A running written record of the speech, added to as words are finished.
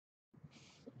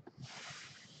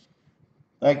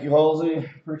Thank you, Halsey.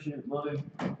 Appreciate it, buddy.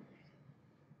 All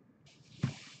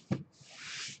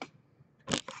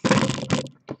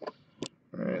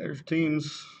right, there's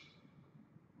teams.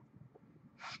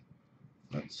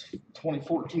 That's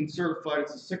 2014 certified.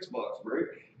 It's a 6-box break.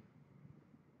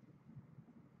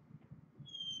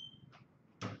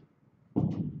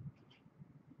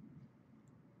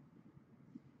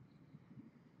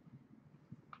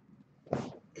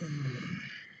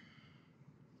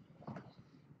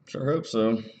 Sure hope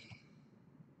so.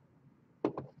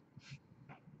 All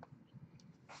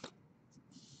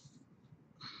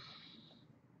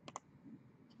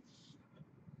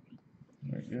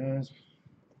right, guys.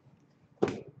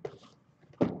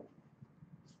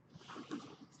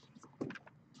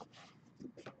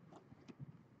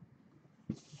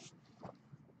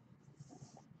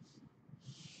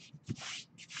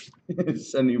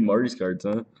 Send you Marty's cards,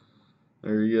 huh?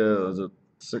 There you go. There's a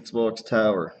 6-box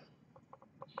tower.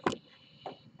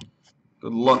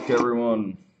 Good luck,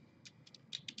 everyone.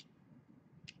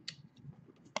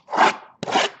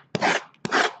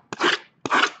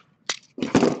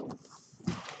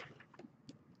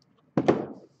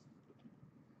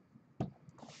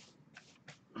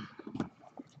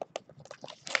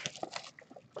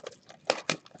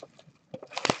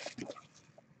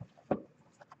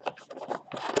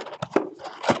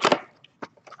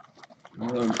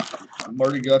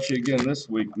 Marty got you again this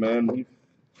week, man.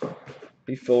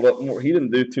 He filled up more. He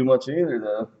didn't do too much either,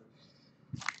 though.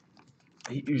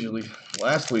 He usually,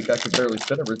 last week I could barely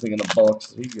fit everything in the box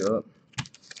that he got.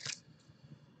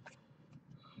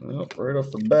 Well, right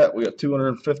off the bat, we got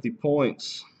 250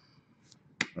 points.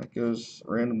 That goes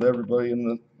random to everybody in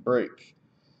the break.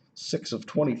 6 of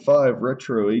 25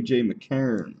 retro AJ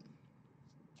McCarron.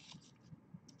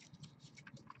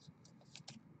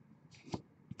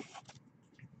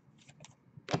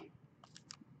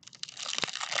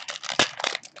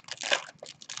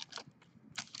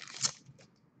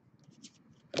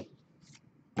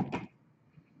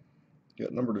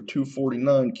 Got number to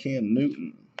 249, Cam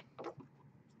Newton.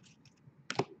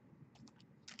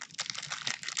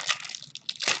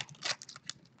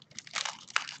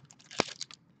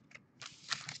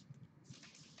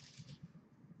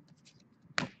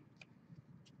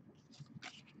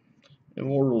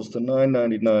 Immortals to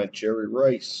 999, Jerry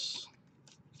Rice.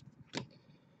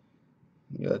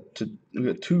 We got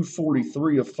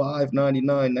 243 of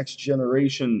 599, Next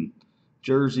Generation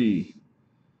jersey.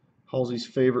 Halsey's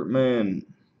favorite man,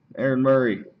 Aaron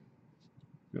Murray.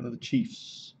 Going to the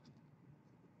Chiefs.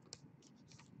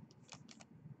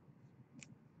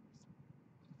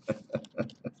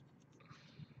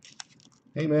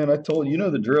 Hey man, I told you, you know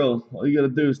the drill. All you got to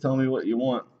do is tell me what you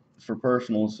want for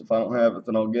personals. If I don't have it,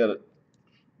 then I'll get it.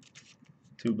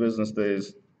 2 business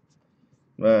days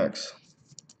max.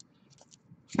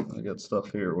 I got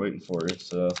stuff here waiting for you,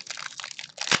 so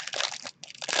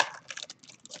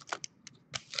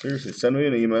seriously, send me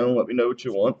an email and let me know what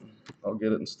you want. I'll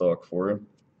get it in stock for you.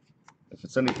 If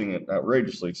it's anything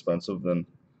outrageously expensive, then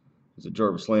it's a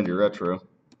Jarvis Landry retro.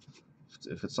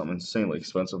 If it's something insanely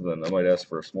expensive, then I might ask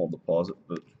for a small deposit,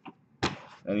 but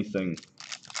anything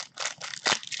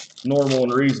normal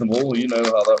and reasonable, you know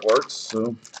how that works.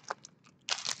 So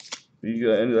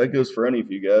that goes for any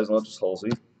of you guys, not just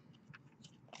Halsey.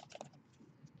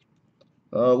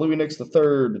 Louis Nix the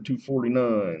third to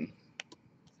 249.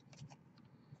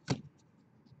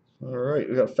 All right,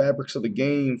 we got Fabrics of the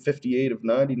Game, 58 of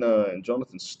 99.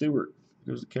 Jonathan Stewart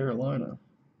goes to Carolina.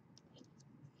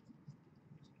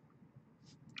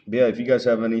 But yeah, if you guys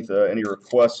have any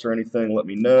requests or anything, let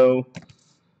me know.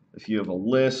 If you have a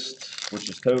list, which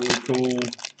is totally cool,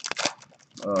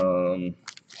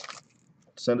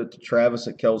 send it to Travis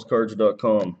at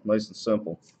KelsCards.com. Nice and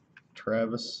simple.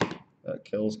 Travis at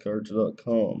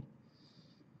KelsCards.com.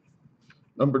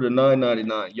 Number to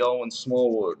 999, Yalwyn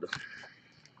Smallwood.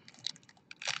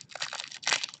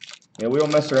 Yeah, we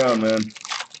don't mess around, man.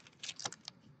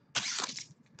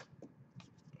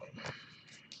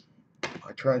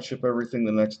 I try and ship everything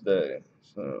the next day,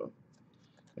 so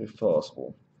if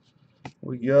possible.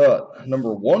 We got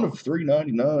number 1 of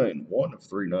 399. 1 of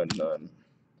 399.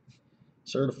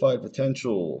 Certified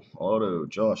Potential Auto,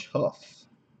 Josh Huff.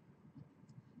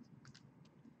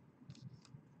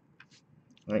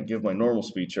 I didn't give my normal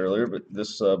speech earlier, but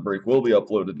this break will be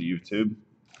uploaded to YouTube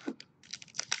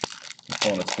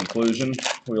upon its conclusion.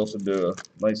 We also do a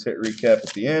nice hit recap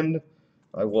at the end.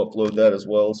 I will upload that as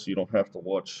well, so you don't have to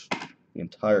watch the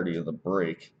entirety of the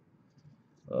break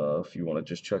if you want to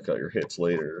just check out your hits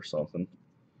later or something.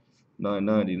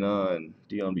 $9.99,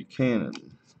 Deion Buchanan.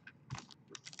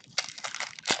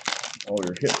 All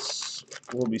your hits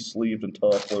will be sleeved and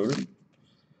top loaded.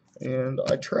 And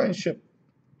I try and ship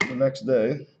the next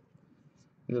day.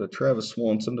 You got a Travis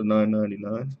Swanson to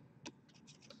 $9.99.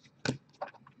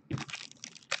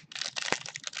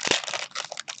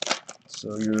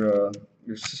 So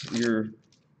your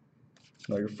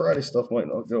Friday stuff might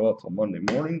not go out till Monday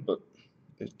morning, but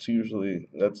it's usually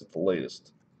that's at the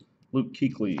latest. Luke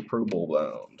Kuechly, Pro Bowl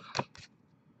bound.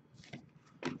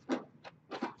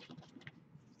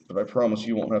 But I promise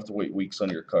you won't have to wait weeks on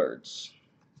your cards.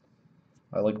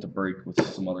 I like to break with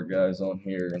some other guys on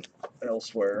here and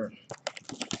elsewhere.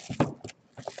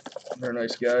 They're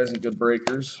nice guys and good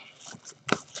breakers.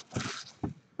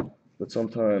 But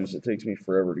sometimes it takes me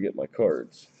forever to get my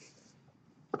cards.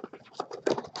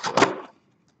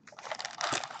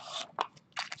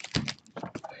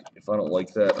 If I don't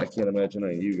like that, I can't imagine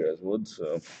any of you guys would,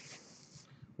 so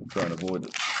we'll try and avoid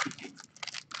it.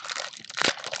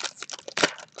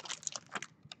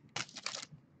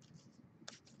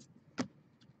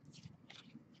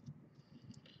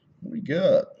 What we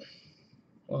got?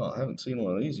 Wow, I haven't seen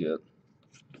one of these yet.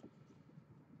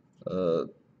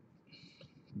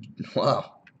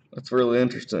 Wow, that's really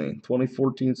interesting.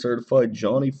 2014 certified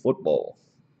Johnny Football.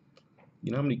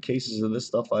 You know how many cases of this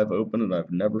stuff I've opened and I've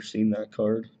never seen that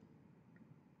card?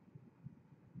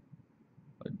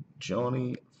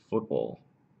 Johnny Football.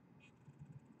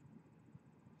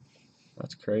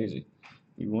 That's crazy.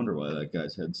 You wonder why that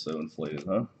guy's head's so inflated,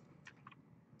 huh?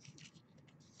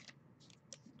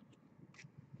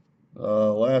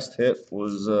 Last hit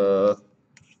was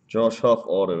Josh Huff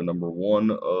auto, number 1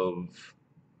 of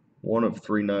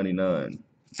 399.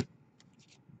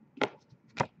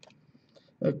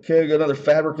 Okay, got another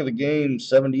Fabric of the Game,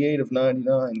 78 of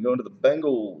 99, going to the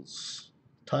Bengals.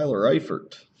 Tyler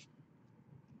Eifert.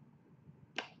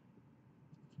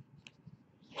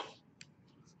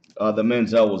 The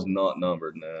Manziel was not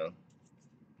numbered now.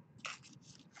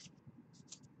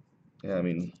 Yeah, I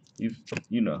mean,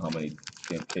 you know how many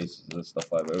damn cases of this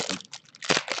stuff I've opened.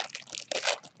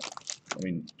 I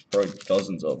mean, probably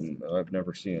dozens of them. I've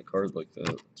never seen a card like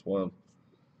that. It's wild.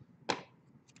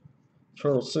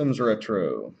 Charles Sims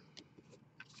retro.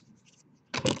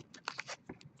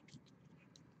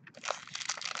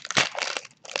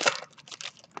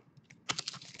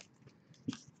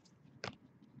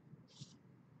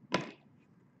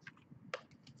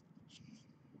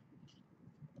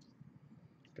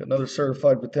 Got another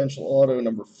certified potential auto,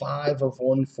 number 5 of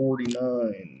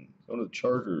 149. Going to the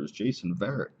Chargers, Jason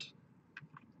Verrett.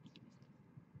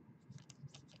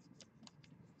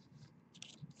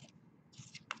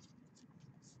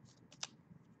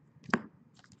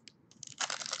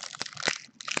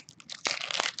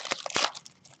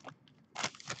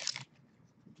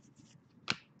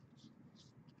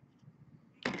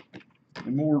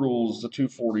 Immortals, the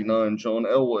 249, John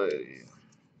Elway.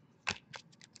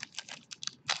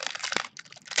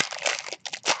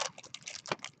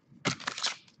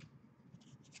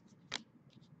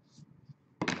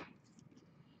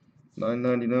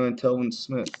 $9.99, Telvin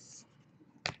Smith.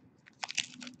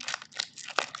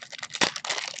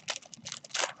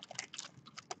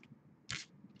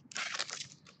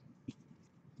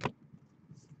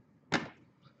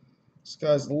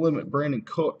 Sky's the limit, Brandon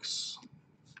Cooks.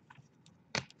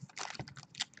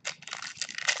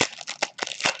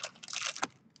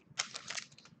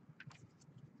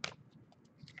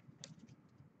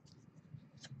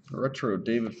 Retro,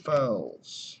 David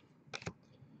Fowles.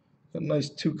 Got a nice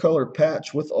two-color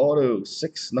patch with auto,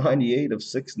 698 of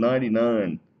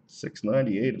 699.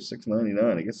 698 of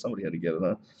 699. I guess somebody had to get it,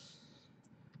 huh?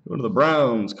 Go to the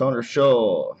Browns, Connor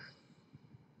Shaw.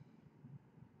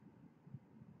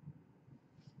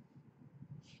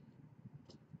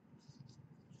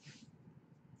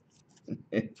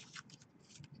 Do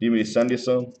you want me to send you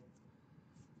some?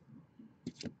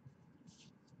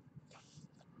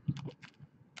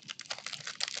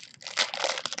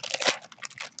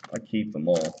 I keep them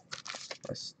all.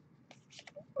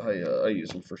 I use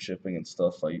them for shipping and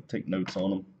stuff. I take notes on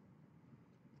them.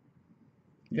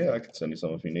 Yeah, I can send you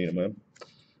some if you need them, man.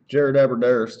 Jared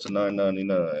Abbrederis to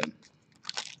 $9.99.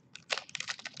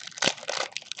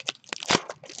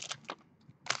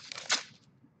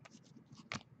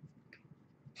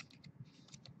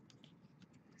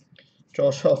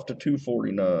 Josh Huff to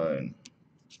 $249.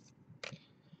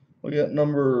 We got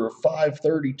number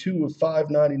 532 of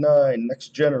 599. Next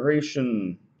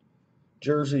generation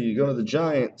jersey going to the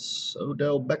Giants.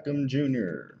 Odell Beckham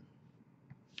Jr.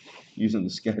 Using the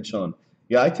sketch on.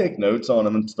 Yeah, I take notes on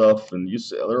them and stuff, and you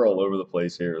see they're all over the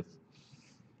place here.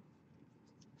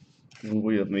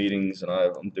 We have meetings, and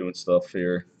I'm doing stuff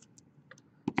here.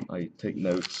 I take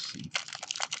notes.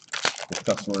 the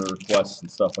customer requests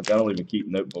and stuff. Like, I don't even keep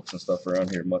notebooks and stuff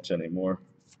around here much anymore.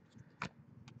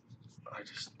 I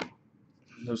just,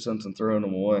 no sense in throwing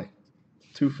them away.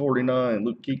 249,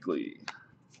 Luke Kuechly.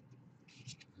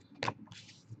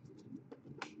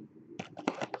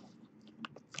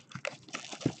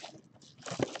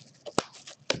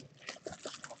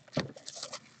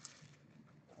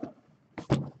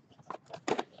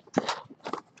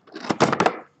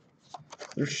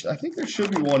 I think there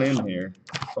should be one in here,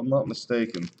 if I'm not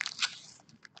mistaken.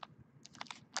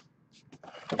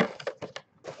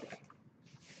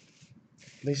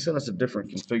 They sent us a different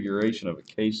configuration of a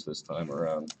case this time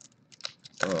around.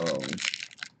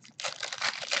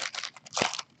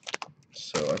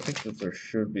 So I think that there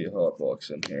should be a hot box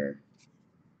in here,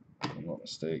 if I'm not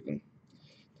mistaken.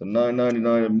 The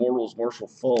 $9.99 Immortals Marshall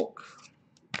Faulk.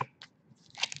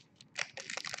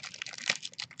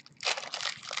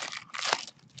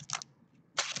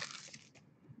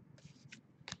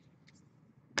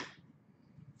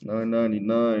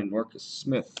 $9.99 Marcus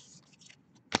Smith.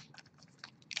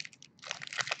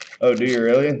 Oh, do you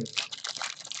really?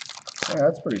 Yeah,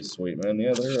 that's pretty sweet, man.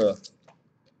 Yeah, they're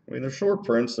I mean, they're short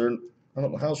prints. I don't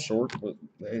know how short, but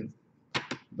they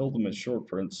build them as short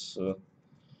prints.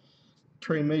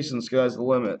 Trey Mason, sky's the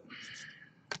limit.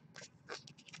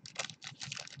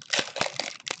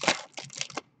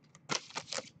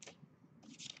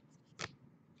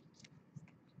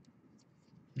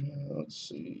 Let's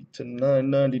see, to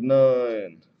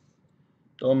 $9.99.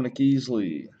 Dominic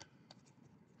Easley.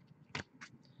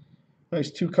 Nice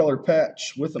two-color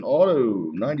patch with an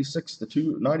auto. 96 of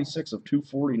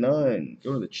 249.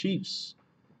 Go to the Chiefs.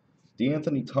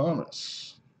 DeAnthony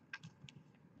Thomas.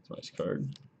 Nice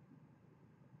card.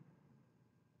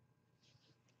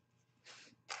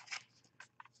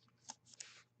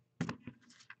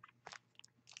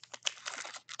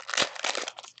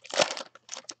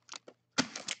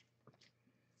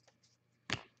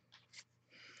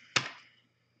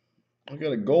 I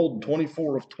got a gold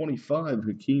 24 of 25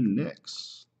 Hakeem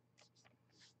Nicks.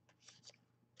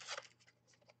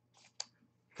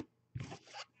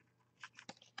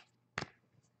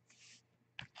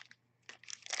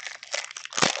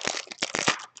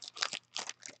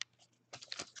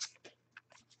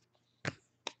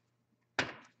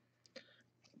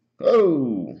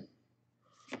 Oh,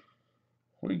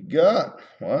 we got,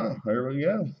 wow, there we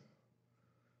go.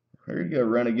 There you go,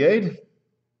 Renegade.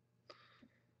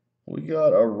 We got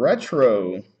a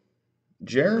retro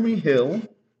Jeremy Hill,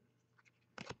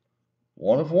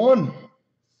 1 of 1.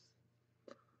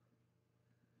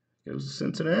 Goes to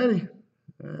Cincinnati.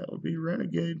 That would be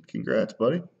Renegade. Congrats,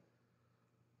 buddy.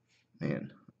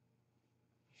 Man.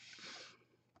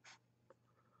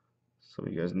 So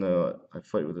you guys know I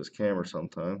fight with this camera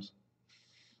sometimes.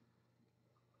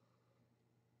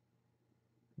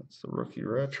 That's the rookie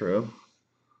retro.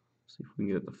 See if we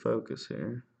can get the focus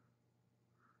here.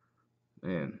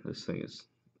 Man, this thing is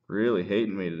really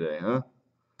hating me today, huh?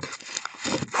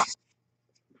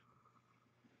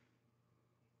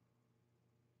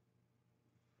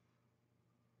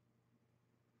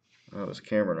 Oh, this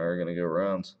camera and I are going to go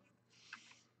rounds.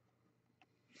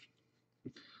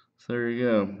 So there you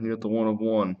go. You got the 1 of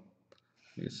 1.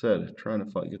 Like I said, trying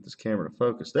to get this camera to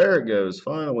focus. There it goes,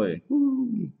 finally.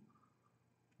 Woo!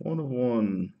 1 of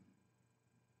 1.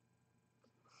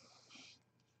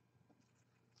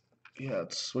 Yeah,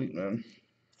 it's sweet, man.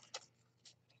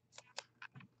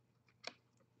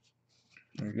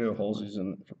 There you go, Halsey's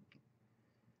in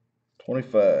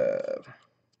 25.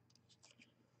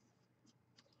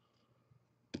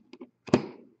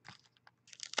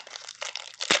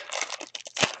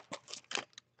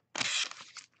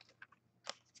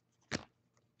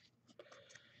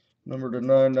 Number to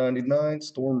 999,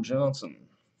 Storm Johnson.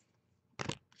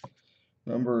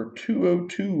 Number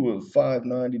 202 of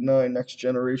 599, Next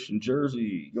Generation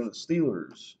jersey, going to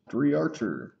Steelers, Dre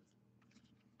Archer.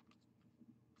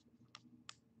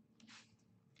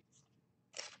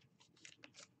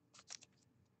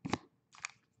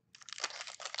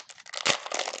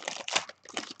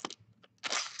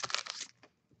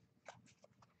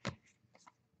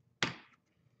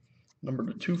 Number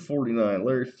to 249,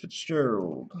 Larry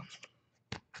Fitzgerald.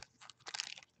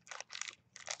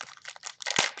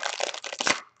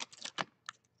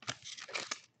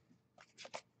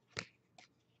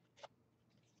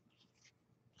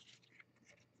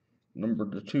 Number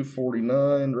to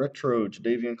 249, retro,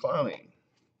 Jadeveon Clowney.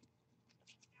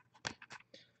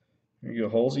 Here you go,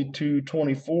 Halsey,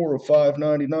 224 of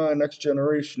 599, Next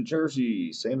Generation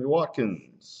jersey, Sammy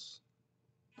Watkins.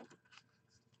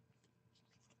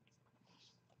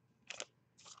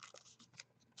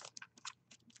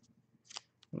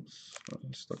 Oops,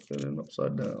 Stuck that in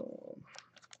upside down.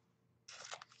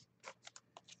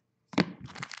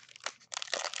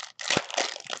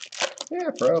 Yeah,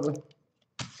 probably.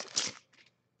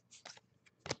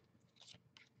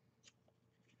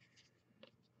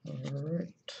 All right.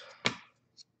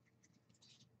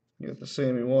 You got the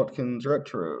Sammy Watkins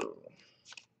retro.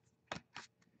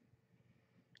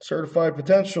 Certified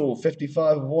Potential,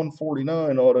 55 of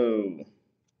 149 auto.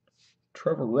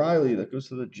 Trevor Riley, that goes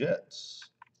to the Jets.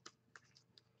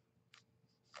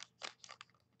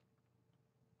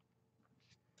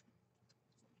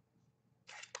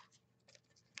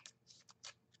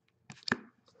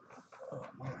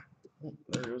 Oh,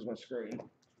 there goes my screen.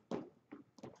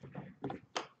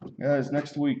 Guys,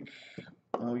 next week,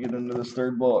 we get into this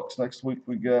third box. Next week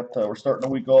we got, we're starting the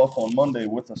week off on Monday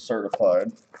with a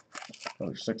certified.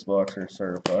 Another 6-boxer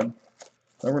certified. Then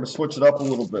we're going to switch it up a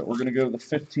little bit. We're going to go to the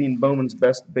 15 Bowman's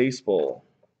Best Baseball,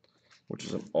 which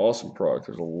is an awesome product.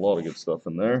 There's a lot of good stuff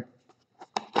in there.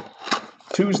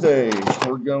 Tuesday,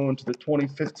 we're going to the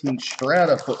 2015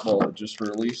 Strata football that just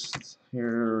released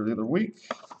here the other week.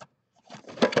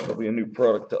 That'll be a new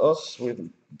product to us. We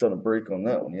haven't done a break on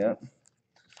that one yet.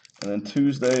 And then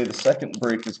Tuesday, the second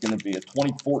break is going to be a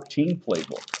 2014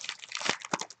 playbook.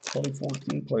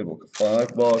 2014 playbook, a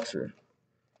 5-boxer.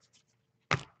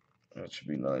 That should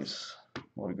be nice. A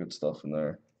lot of good stuff in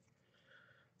there.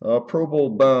 Pro Bowl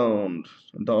bound,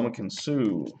 Ndamukong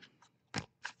Suh.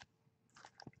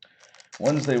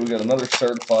 Wednesday, we got another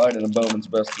certified in a Bowman's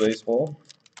Best Baseball.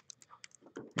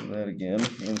 Do that again.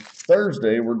 And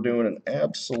Thursday, we're doing an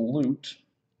absolute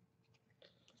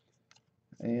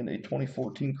and a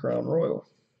 2014 Crown Royal.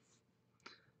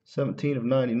 17 of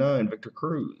 99, Victor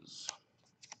Cruz.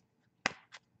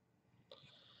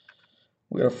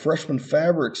 We got a Freshman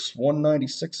Fabrics,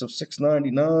 196 of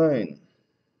 699.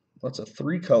 That's a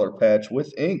 3-color patch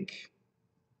with ink.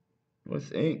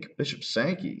 With ink. Bishop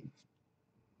Sankey.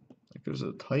 That goes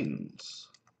to the Titans.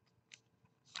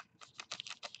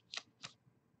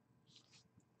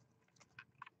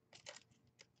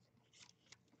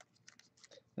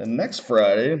 And next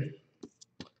Friday,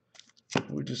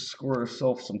 we just scored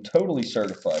ourselves some totally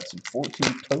certified. Some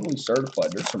 14 totally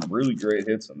certified. There's some really great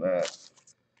hits in that.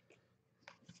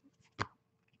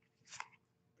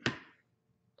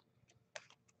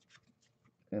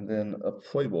 And then a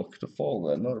playbook to follow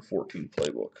that, another 14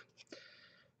 playbook.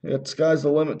 It Sky's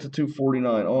the Limit to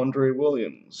 249, Andre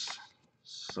Williams.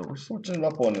 So we're switching it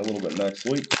up on you a little bit next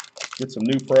week. Get some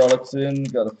new products in,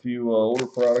 got a few older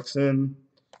products in.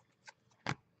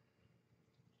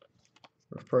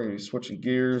 We're probably going to be switching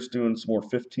gears, doing some more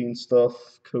 15 stuff.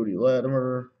 Cody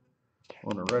Latimer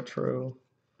on a retro.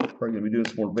 Probably going to be doing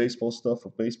some more baseball stuff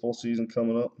with baseball season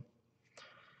coming up.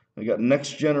 We got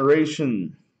Next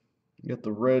Generation. You got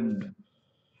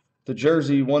the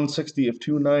jersey 160 of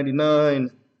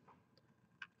 299.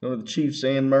 Going to the Chiefs,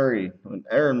 Aaron Murray.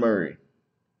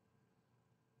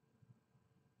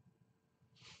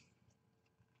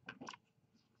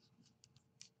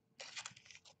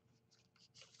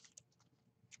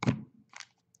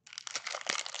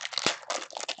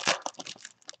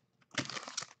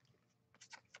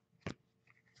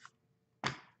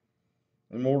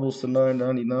 Immortals to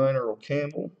 999, Earl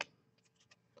Campbell.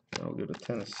 I'll go to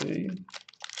Tennessee.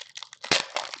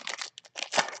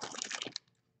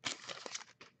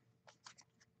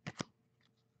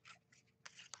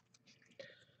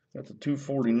 Got the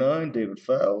 249, David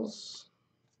Fowles.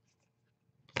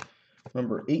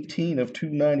 Number 18 of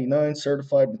 299,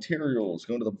 Certified Materials.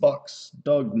 Going to the Bucks,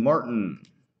 Doug Martin.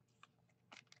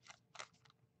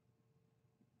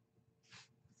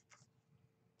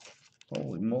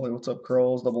 Holy moly, what's up,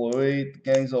 Crawls? 008. The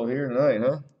gang's all here tonight,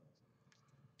 huh?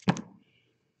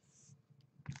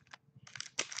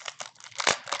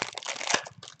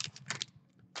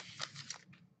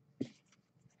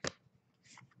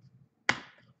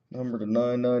 Number to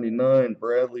 999,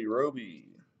 Bradley Roby.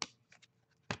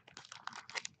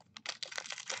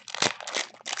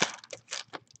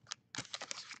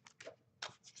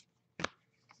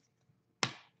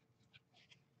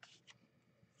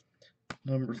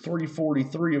 Number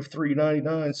 343 of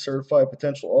 399, Certified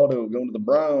Potential Auto, going to the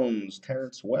Browns,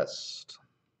 Terrence West.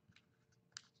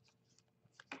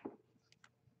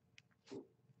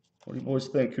 What do you boys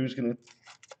think? Who's gonna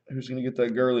get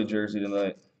that Gurley jersey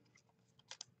tonight?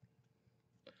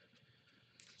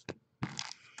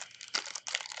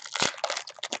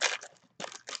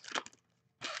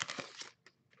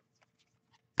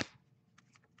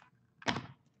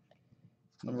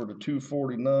 Number to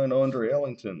 249, Andre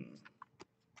Ellington.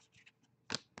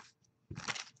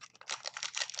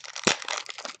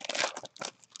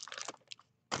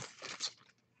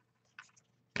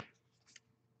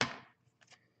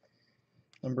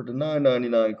 Number to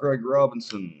 999, Greg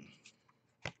Robinson.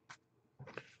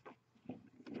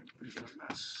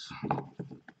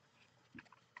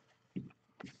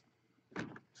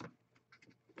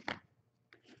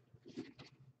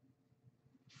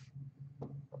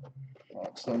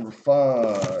 Box number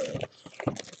 5.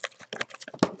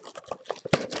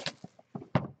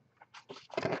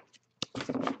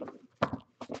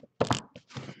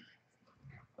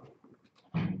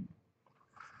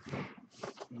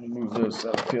 I'll move this. I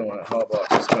have a feeling that hot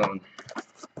box is coming.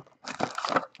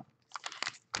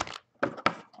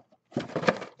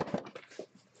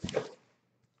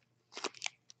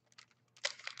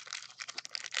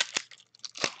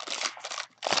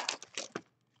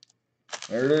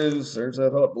 There it is. There's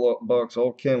that hot box,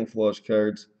 all camouflage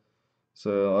cards.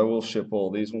 So I will ship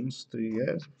all these ones to you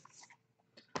guys.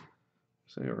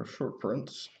 So here are short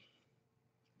prints.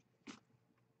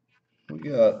 We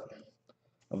got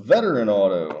a veteran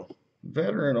auto.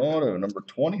 Veteran auto, number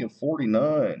 20 of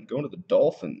 49. Going to the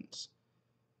Dolphins.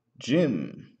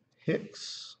 Jim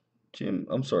Hicks. Jim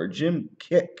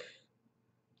Kick.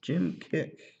 Jim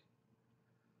Kick.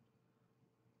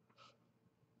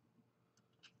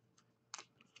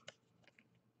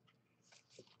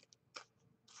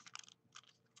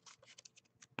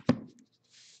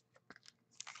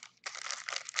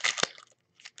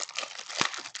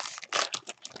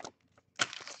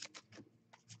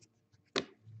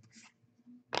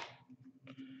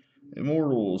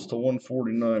 Immortals to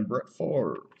 149, Brett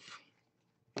Favre.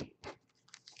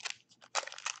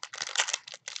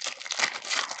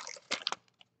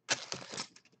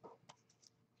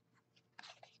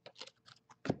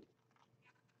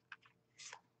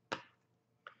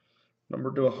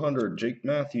 Number to 100, Jake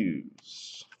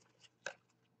Matthews.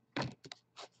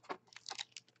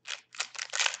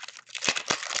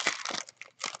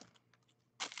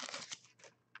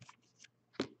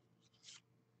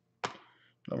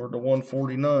 Number to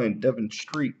 149, Devin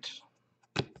Street.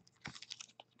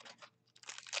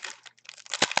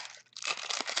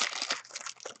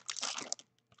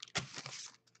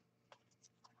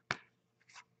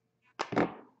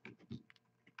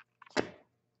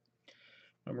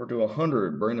 Number to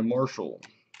 100, Brandon Marshall.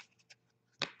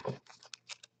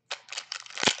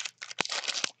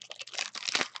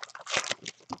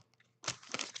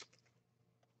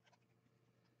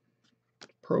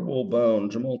 Pro Bowl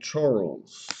bound, Jamal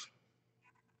Charles.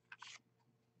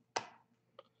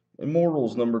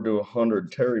 Immortals number to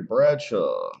 100, Terry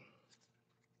Bradshaw.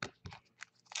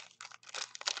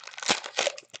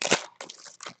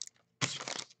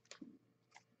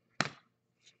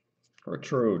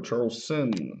 Retro, Charles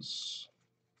Sims.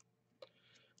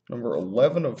 Number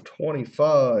 11 of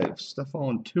 25,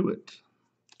 Stephon Tuitt.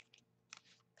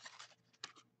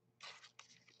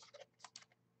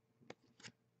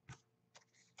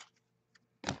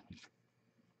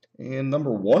 And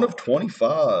number 1 of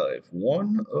 25.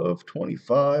 1 of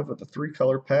 25 with a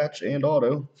 3-color patch and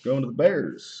auto. Going to the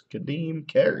Bears, Kadeem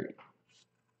Carey.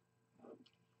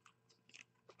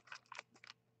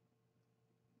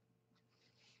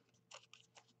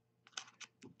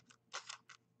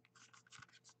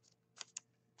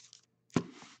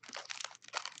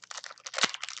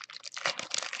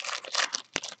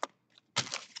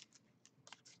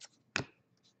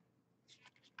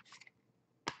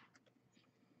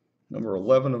 Number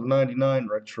 11 of 99,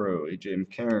 Retro, A.J.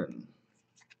 McCarron.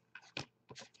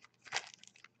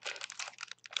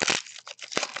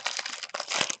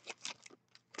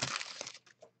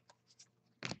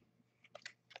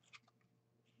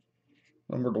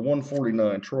 Number to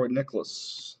 149, Troy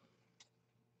Nicholas.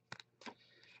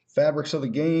 Fabrics of the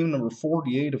Game, number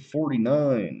 48 of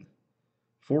 49.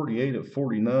 48 of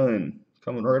 49.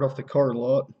 Coming right off the card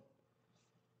lot.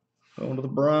 Going to the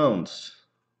Browns.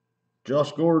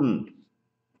 Josh Gordon.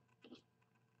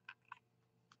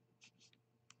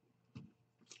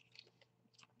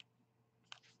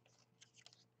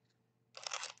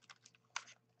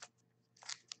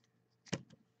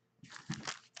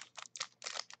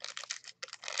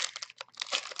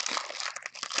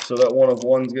 So that 1 of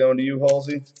 1's going to you,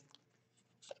 Halsey?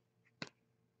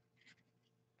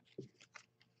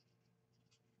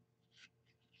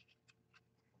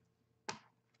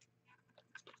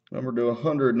 Number to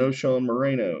 100, Noshawn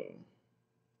Moreno.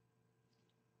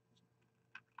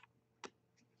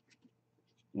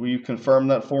 Will you confirm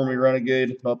that for me,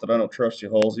 Renegade? Not that I don't trust you,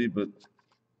 Halsey, but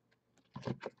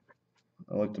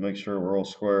I like to make sure we're all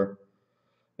square.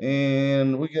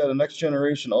 And we got a Next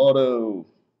Generation Auto.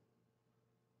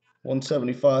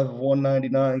 175 of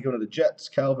 199 going to the Jets,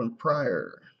 Calvin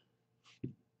Pryor.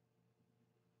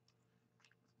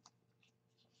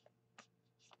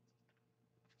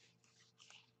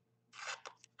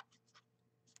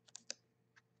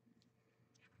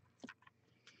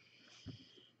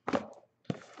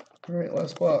 All right,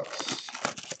 last box.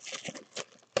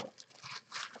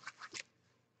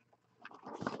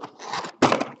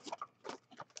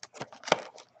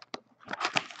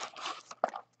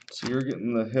 So you're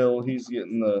getting the Hill, he's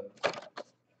getting the.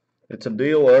 It's a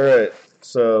deal. All right.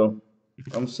 So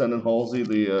I'm sending Halsey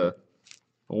the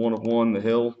 1/1, the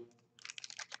Hill.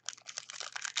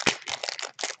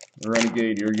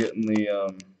 Renegade, you're getting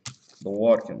the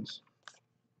Watkins.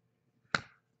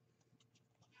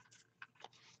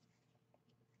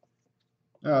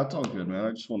 Ah, it's all good, man.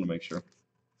 I just wanted to make sure.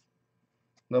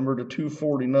 Number to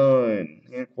 249,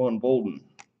 Anquan Bolden.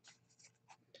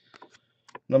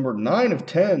 Number 9 of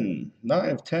 10. 9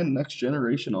 of 10, Next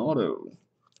Generation Auto.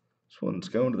 This one's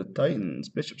going to the Titans.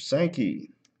 Bishop Sankey.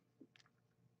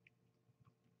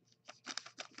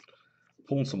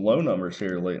 Pulling some low numbers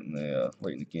here late in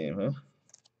the game, huh?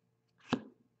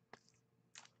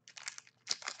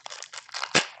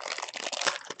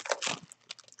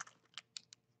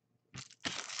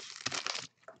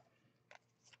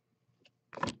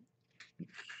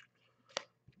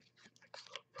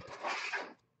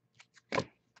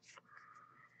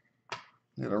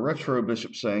 Got a retro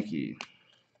Bishop Sankey.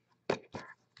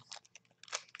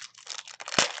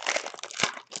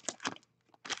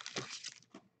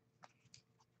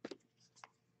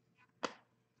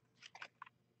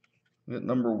 Got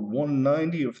number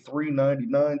 190 of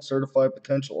 399, Certified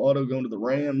Potential Auto going to the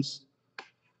Rams.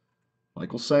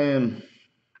 Michael Sam.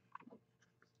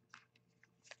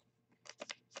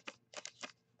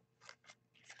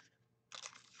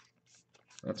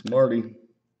 That's Marty.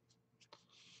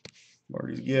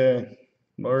 Marty's guy.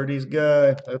 Marty's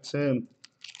guy. That's him.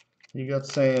 He got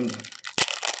Sammed.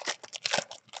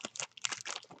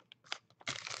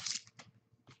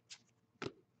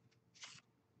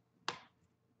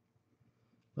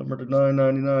 Number to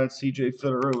 999, CJ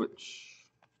Fedorovich.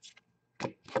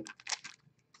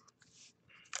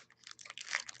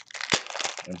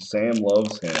 And Sam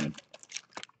loves him.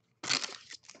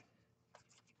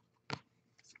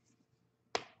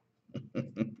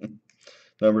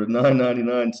 Number to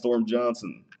 999, Storm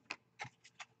Johnson.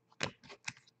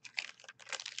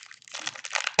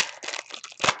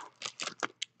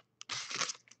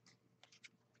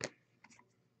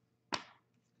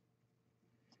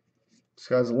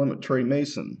 Sky's the limit, Trey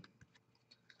Mason.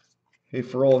 Hey,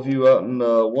 for all of you out in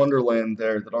Wonderland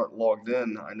there that aren't logged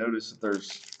in, I noticed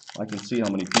that I can see how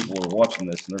many people are watching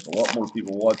this, and there's a lot more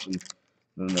people watching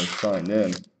than there's signed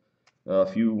in.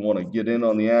 If you want to get in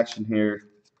on the action here,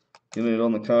 get in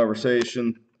on the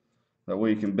conversation, that way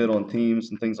you can bid on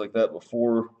teams and things like that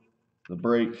before the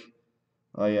break.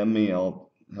 IM me,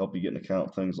 I'll help you get an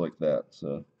account, things like that.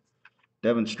 So,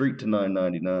 Devon Street to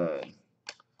 999.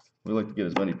 We like to get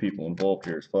as many people involved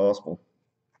here as possible.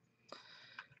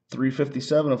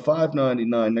 357 of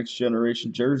 599, Next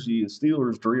Generation Jersey and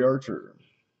Steelers, Dre Archer.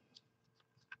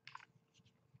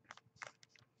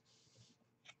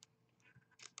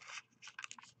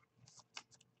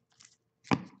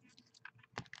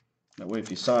 That way, if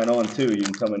you sign on too, you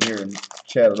can come in here and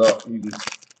chat it up. You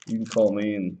can call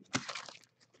me and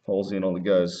Halsey and all the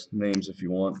guys' names if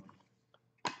you want.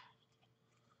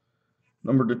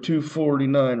 Number to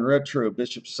 249, Retro,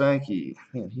 Bishop Sankey.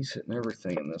 Man, he's hitting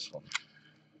everything in this one.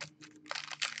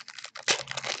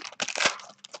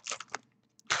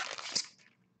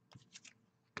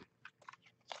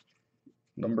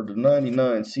 Number to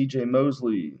 99, CJ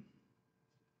Mosley.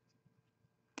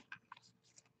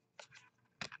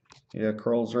 Yeah,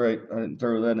 Carl's right. I didn't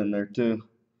throw that in there too.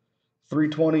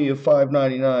 320 of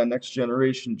 599, Next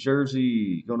Generation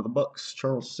Jersey. Going to the Bucks,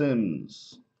 Charles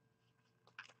Sims.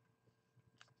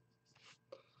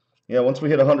 Yeah, once we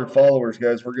hit 100 followers,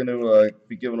 guys, we're going to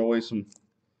be giving away some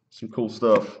cool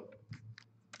stuff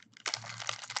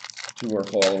to our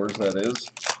followers, that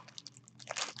is.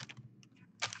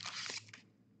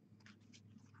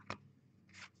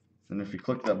 And if you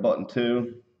click that button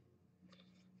too,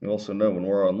 you also know when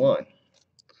we're online.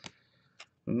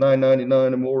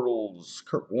 999 Immortals,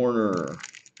 Kurt Warner.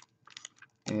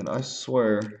 And I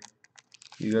swear,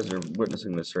 you guys are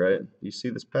witnessing this, right? You see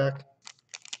this pack?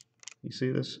 You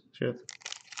see this shit?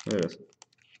 Look at this.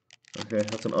 Okay,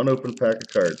 that's an unopened pack of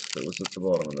cards that was at the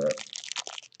bottom of that.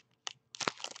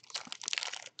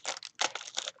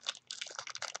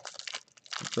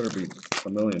 It better be a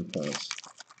million points.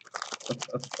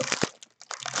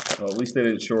 Well, at least they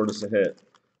didn't short us a hit.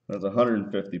 That's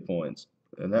 150 points.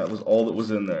 And that was all that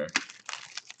was in there.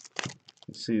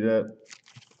 You see that?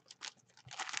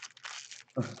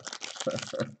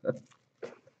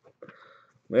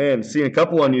 Man, seeing a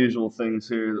couple unusual things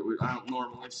here that I don't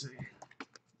normally see.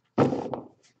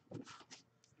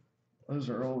 Those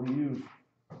are all you.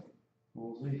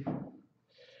 We'll see. All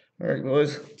right,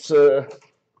 boys. Let's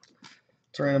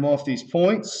turn them off these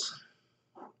points.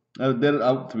 To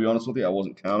be honest with you, I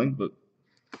wasn't counting, but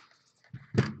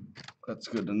that's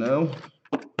good to know.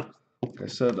 Like I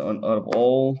said, out of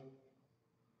all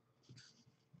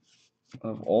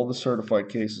the certified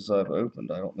cases I've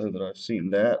opened, I don't know that I've seen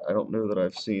that. I don't know that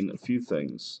I've seen a few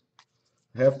things.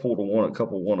 I have pulled a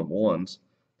couple one-of-ones.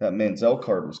 That Manziel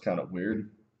card was kind of weird.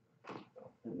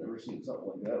 I've never seen something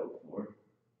like that before.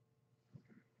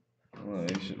 Well,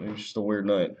 maybe it's just a weird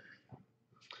night.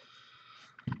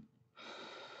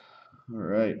 All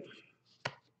right.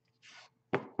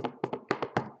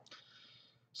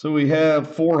 So we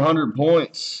have 400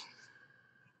 points.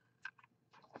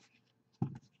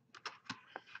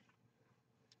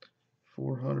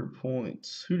 400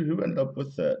 points. Who ended up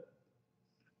with that?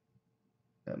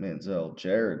 That Manziel.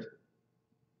 Jared.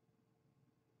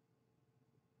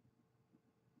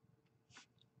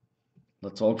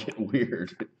 Let's all get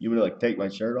weird. You would like take my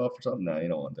shirt off or something? No, you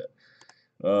don't want that.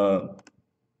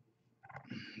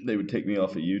 They would take me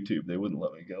off of YouTube. They wouldn't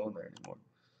let me go in there anymore.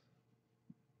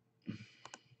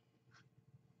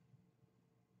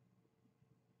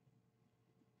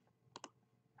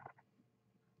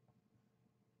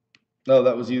 No,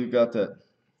 that was you who got that.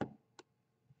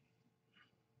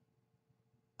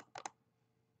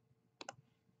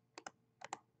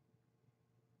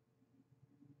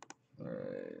 All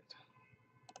right.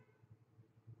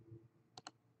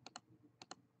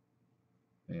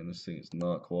 Man, this thing is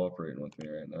not cooperating with me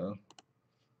right now.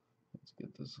 Let's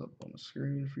get this up on the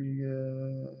screen for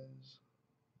you guys.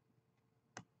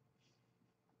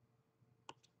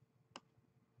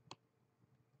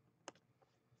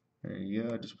 There you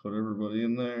go. I just put everybody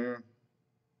in there.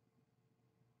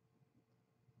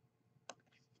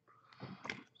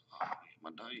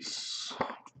 My dice.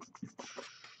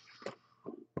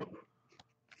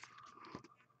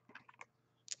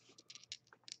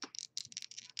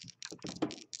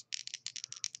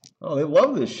 Oh, they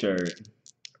love this shirt.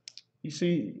 You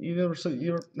see, you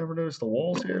never noticed the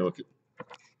walls here. Look at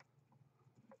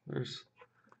there's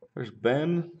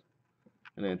Ben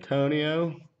and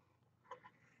Antonio.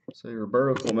 So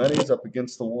Roberto Clemente's up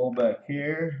against the wall back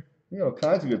here. You know, all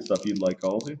kinds of good stuff you'd like,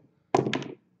 Halsey. 5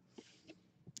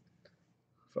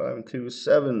 and 2 is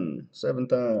 7. 7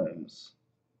 times.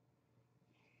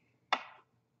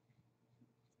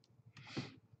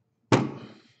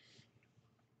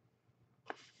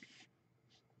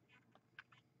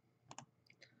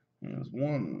 There's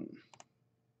 1,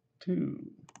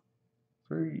 2,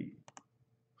 3,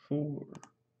 4,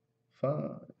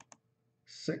 5,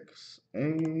 6,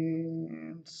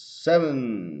 and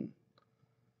 7.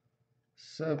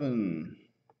 7.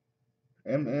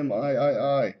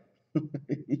 MMIII.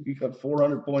 You got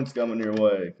 400 points coming your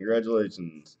way.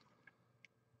 Congratulations.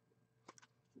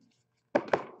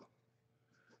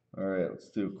 All right, let's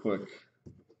do a quick.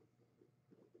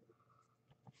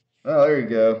 Oh, there you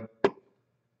go.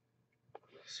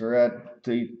 Surat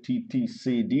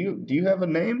TTC. Do you have a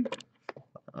name?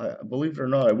 Believe it or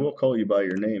not, I will call you by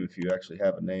your name if you actually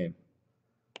have a name.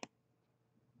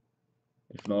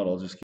 If not, I'll just